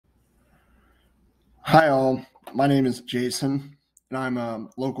Hi, all. My name is Jason, and I'm a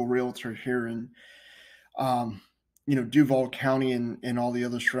local realtor here in, um, Duval County and all the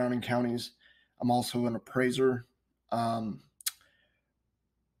other surrounding counties. I'm also an appraiser. Um,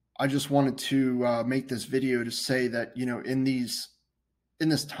 I just wanted to make this video to say that in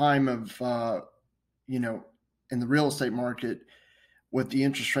this time of you know in the real estate market, with the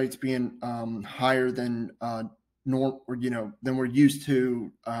interest rates being higher than than we're used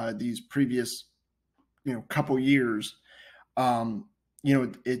to these previous couple years. um,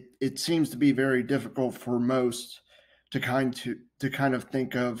 it seems to be very difficult for most to kind of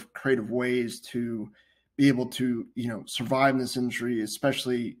think of creative ways to be able to survive in this industry,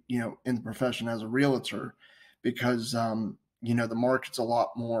 especially in the profession as a realtor, because the market's a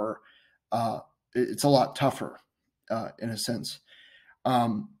lot more it's a lot tougher in a sense.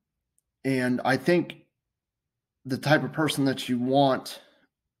 um, and I think the type of person that you want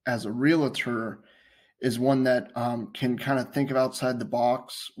as a realtor is one that can kind of think of outside the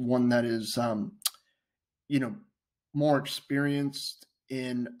box, one that is, you know, more experienced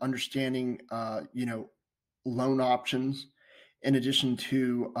in understanding, loan options, in addition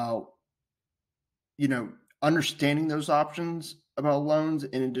to, you know, understanding those options about loans,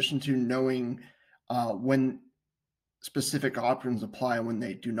 in addition to knowing when specific options apply and when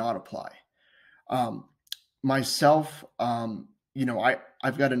they do not apply. Um, Myself,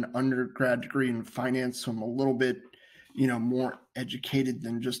 I've got an undergrad degree in finance, so I'm a little bit, more educated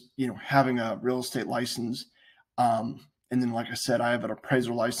than just having a real estate license. And then, like I said, I have an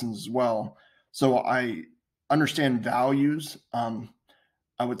appraiser license as well, so I understand values. I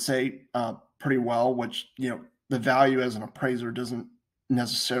would say pretty well, which the value as an appraiser doesn't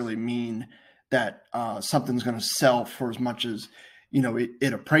necessarily mean that something's going to sell for as much as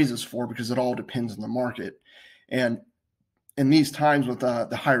it appraises for, because it all depends on the market. And in these times with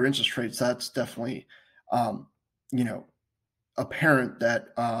the higher interest rates, that's definitely, um, you know, apparent that,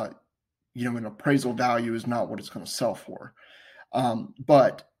 an appraisal value is not what it's going to sell for.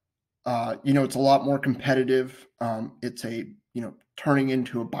 But it's a lot more competitive. It's turning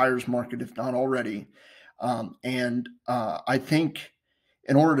into a buyer's market, if not already. And I think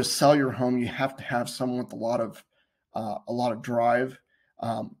in order to sell your home, you have to have someone with a lot of drive,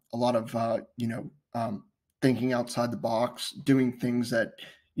 a lot of, thinking outside the box, doing things that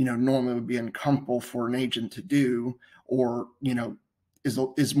normally would be uncomfortable for an agent to do, or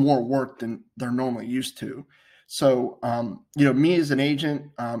is more work than they're normally used to. So me as an agent,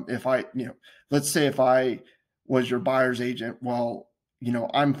 if I let's say if I was your buyer's agent, well,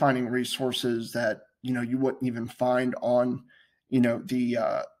 I'm finding resources that you wouldn't even find on the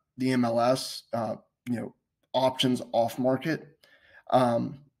MLS, options off market.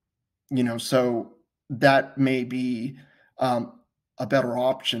 Um, so that may be a better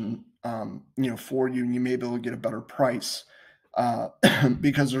option, for you, and you may be able to get a better price uh,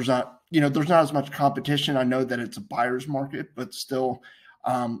 because there's not as much competition. I know that it's a buyer's market, but still,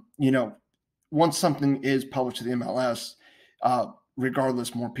 once something is published to the MLS,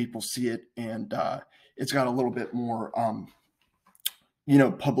 regardless, more people see it, and it's got a little bit more,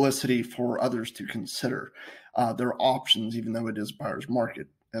 publicity for others to consider their options, even though it is buyer's market,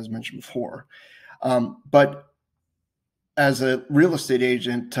 as mentioned before. But as a real estate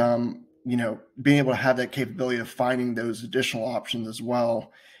agent, being able to have that capability of finding those additional options as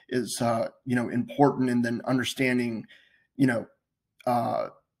well is, important. And then understanding, you know, uh,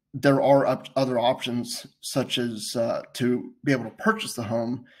 there are other options, such as to be able to purchase the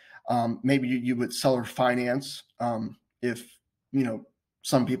home. Maybe you would seller finance, if you know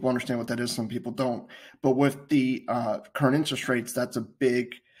some people understand what that is, some people don't. But with the current interest rates, that's a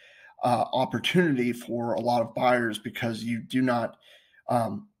big opportunity for a lot of buyers, because you do not,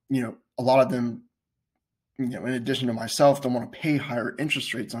 a lot of them, in addition to myself, don't want to pay higher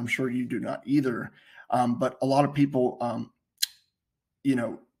interest rates. I'm sure you do not either. But a lot of people,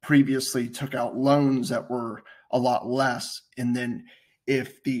 previously took out loans that were a lot less. And then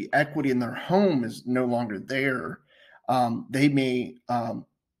if the equity in their home is no longer there, they may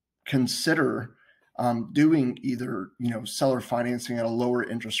consider doing either, seller financing at a lower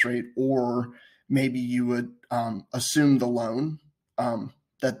interest rate, or maybe you would assume the loan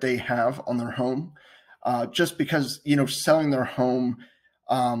that they have on their home, just because, selling their home,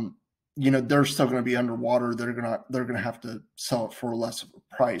 they're still going to be underwater. They're going to have to sell it for less of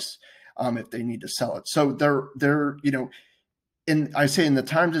a price if they need to sell it. So they're I say in the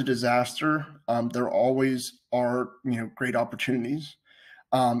times of disaster, there always are great opportunities,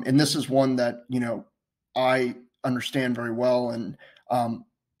 and this is one that I understand very well, and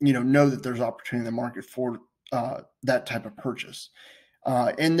know that there's opportunity in the market for that type of purchase.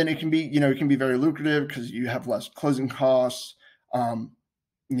 And then it can be, it can be very lucrative because you have less closing costs. You're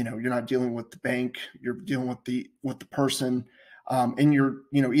not dealing with the bank, you're dealing with the person. And you're,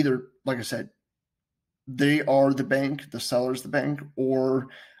 either, like I said, they are the bank, the seller's the bank, or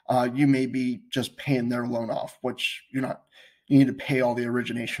you may be just paying their loan off, which you're not. You need to pay all the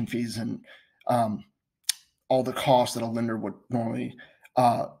origination fees and um, all the costs that a lender would normally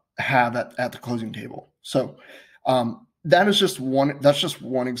have at the closing table. So that is just one. That's just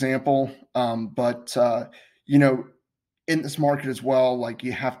one example. But in this market as well, like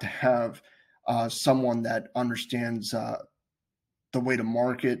you have to have someone that understands the way to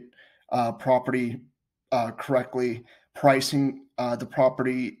market property correctly. Pricing the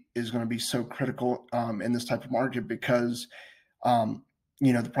property is going to be so critical in this type of market because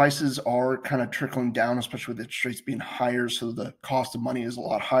the prices are kind of trickling down, especially with interest rates being higher. So the cost of money is a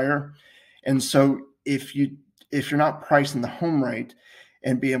lot higher. And so if you're not pricing the home right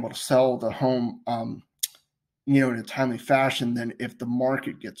and be able to sell the home, in a timely fashion, then if the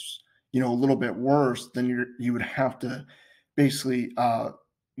market gets, a little bit worse, then you would have to basically,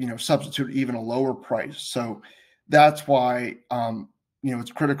 substitute even a lower price. So that's why,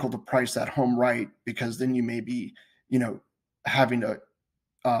 it's critical to price that home right, because then you may be, having to,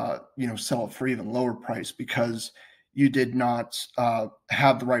 sell it for even lower price because you did not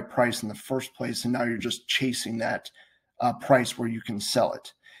have the right price in the first place. And now you're just chasing that price where you can sell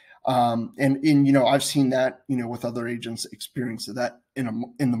it. And I've seen that, with other agents experience that in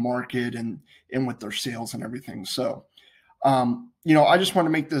the market and with their sales and everything. So, I just want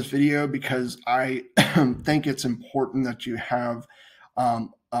to make this video because I think it's important that you have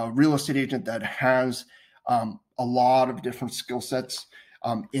a real estate agent that has a lot of different skill sets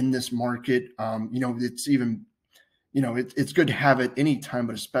in this market. It's even, it's good to have it anytime,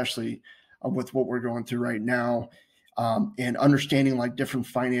 but especially with what we're going through right now. And understanding like different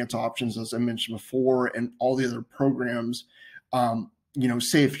finance options, as I mentioned before, and all the other programs.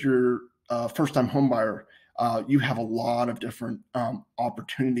 Say if you're a first-time home buyer, you have a lot of different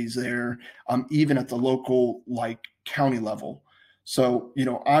opportunities there, even at the local like county level. So,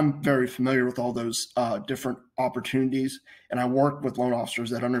 I'm very familiar with all those different opportunities, and I work with loan officers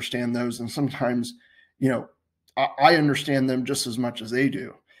that understand those. And sometimes, I understand them just as much as they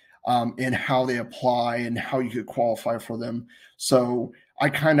do. And how they apply and how you could qualify for them. So I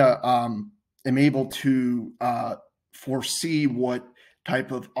kind of am able to foresee what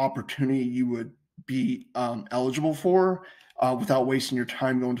type of opportunity you would be eligible for without wasting your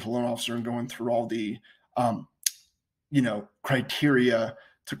time going to a loan officer and going through all the, criteria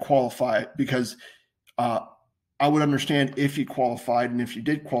to qualify. Because I would understand if you qualified, and if you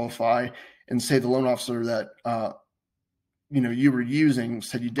did qualify, and say the loan officer that you were using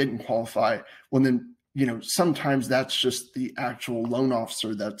said you didn't qualify, well then, sometimes that's just the actual loan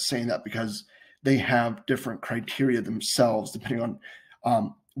officer that's saying that because they have different criteria themselves, depending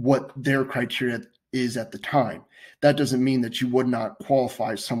on what their criteria is at the time. That doesn't mean that you would not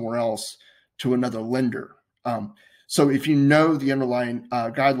qualify somewhere else to another lender. So if you know the underlying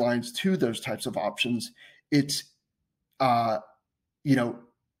guidelines to those types of options, it's, to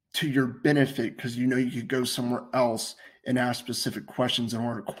your benefit, because you could go somewhere else and ask specific questions in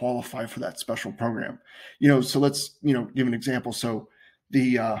order to qualify for that special program. So let's, give an example. So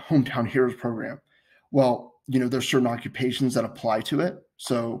the Hometown Heroes program, well, there's certain occupations that apply to it.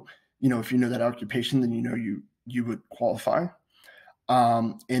 So, if you know that occupation, then you would qualify.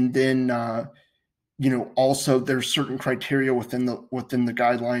 And then, also there's certain criteria within the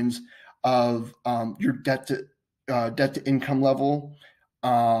guidelines of your debt to income level.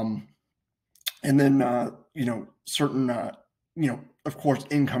 And then, certain, of course,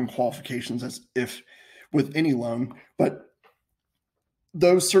 income qualifications as if with any loan, but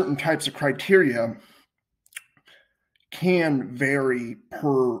those certain types of criteria can vary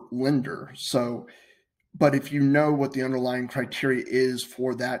per lender. So, but if you know what the underlying criteria is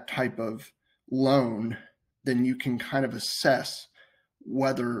for that type of loan, then you can kind of assess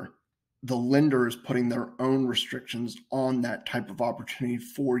whether the lender is putting their own restrictions on that type of opportunity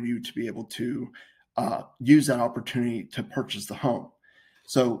for you to be able to use that opportunity to purchase the home.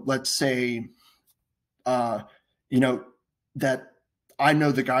 So let's say, that I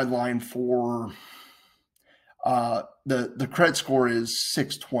know the guideline for the credit score is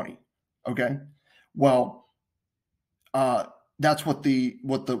 620. Okay. Well, that's what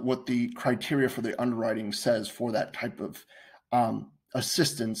the criteria for the underwriting says for that type of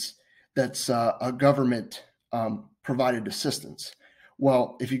assistance. That's a government provided assistance.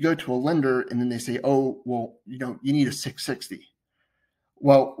 Well, if you go to a lender and then they say, oh, well, you need a 660.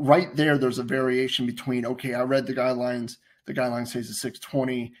 Well, right there's a variation between, okay, I read the guidelines, the guideline says a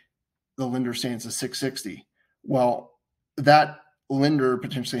 620, the lender saying it's a 660. Well, that lender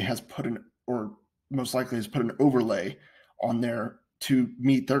potentially has put or most likely has put an overlay on there to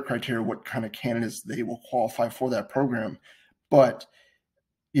meet their criteria, what kind of candidates they will qualify for that program. But,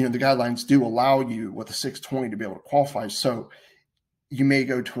 the guidelines do allow you with a 620 to be able to qualify. So you may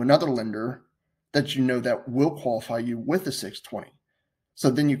go to another lender that that will qualify you with a 620. So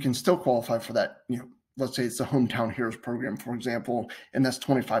then you can still qualify for that, let's say it's the Hometown Heroes program, for example, and that's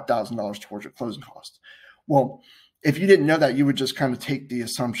 $25,000 towards your closing cost. Well, if you didn't know that, you would just kind of take the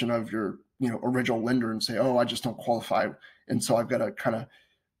assumption of your, original lender and say, oh, I just don't qualify. And so I've got to kind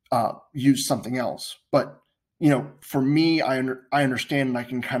of use something else. But, for me, I understand, and I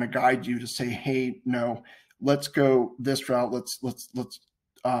can kind of guide you to say, hey, no, let's go this route. Let's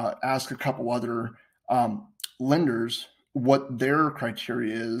ask a couple other lenders what their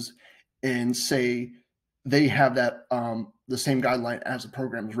criteria is, and say they have that the same guideline as the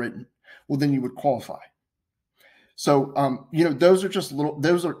program is written. Well, then you would qualify. So those are just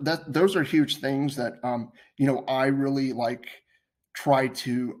those are huge things that I really try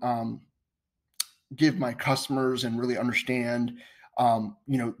to give my customers and really understand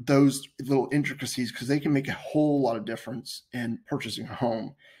those little intricacies, because they can make a whole lot of difference in purchasing a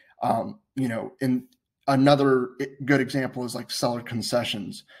home. And another good example is like seller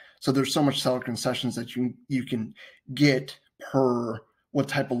concessions. So there's so much seller concessions that you can get per what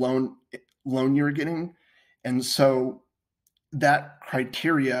type of loan you're getting. And so that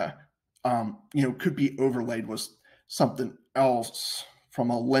criteria, could be overlaid with something else from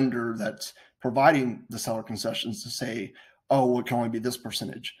a lender that's providing the seller concessions to say, oh, it can only be this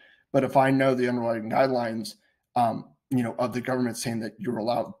percentage. But if I know the underwriting guidelines, of the government saying that you're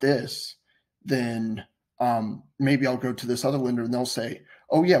allowed this, then maybe I'll go to this other lender and they'll say,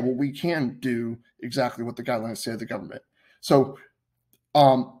 oh yeah, well, we can do exactly what the guidelines say of the government. So,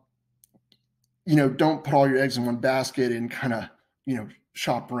 don't put all your eggs in one basket and kind of,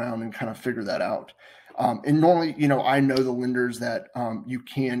 shop around and kind of figure that out. And normally, I know the lenders that you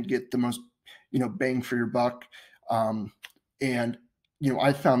can get the most, bang for your buck. And,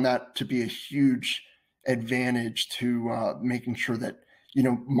 I found that to be a huge advantage to making sure that,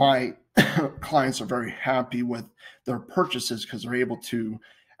 my clients are very happy with their purchases, because they're able to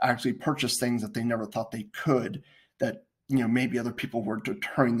actually purchase things that they never thought they could, that, maybe other people were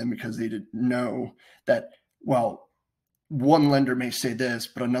deterring them because they didn't know that, well, one lender may say this,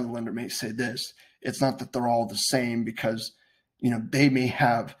 but another lender may say this. It's not that they're all the same, because, they may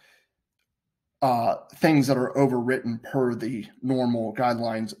have things that are overwritten per the normal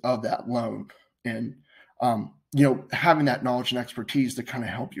guidelines of that loan. And, having that knowledge and expertise to kind of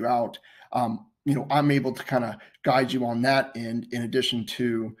help you out, I'm able to kind of guide you on that end, in addition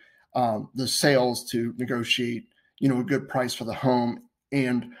to the sales to negotiate, a good price for the home,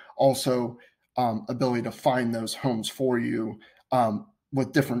 and also ability to find those homes for you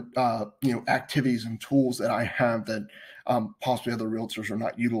with different, activities and tools that I have that possibly other realtors are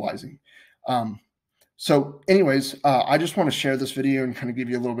not utilizing. So anyways, I just want to share this video and kind of give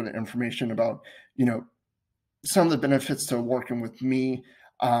you a little bit of information about, some of the benefits to working with me,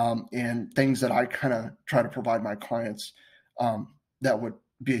 and things that I kind of try to provide my clients that would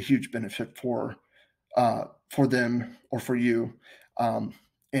be a huge benefit for them or for you. And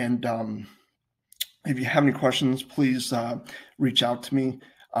if you have any questions, please reach out to me.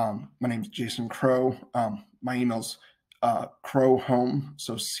 My name is Jason Crowe. My email's crowehome,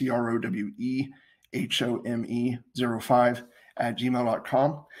 so CROWEHOME 05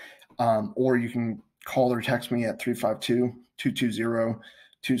 or you can call or text me at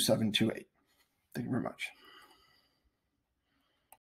 352-220-2728. Thank you very much.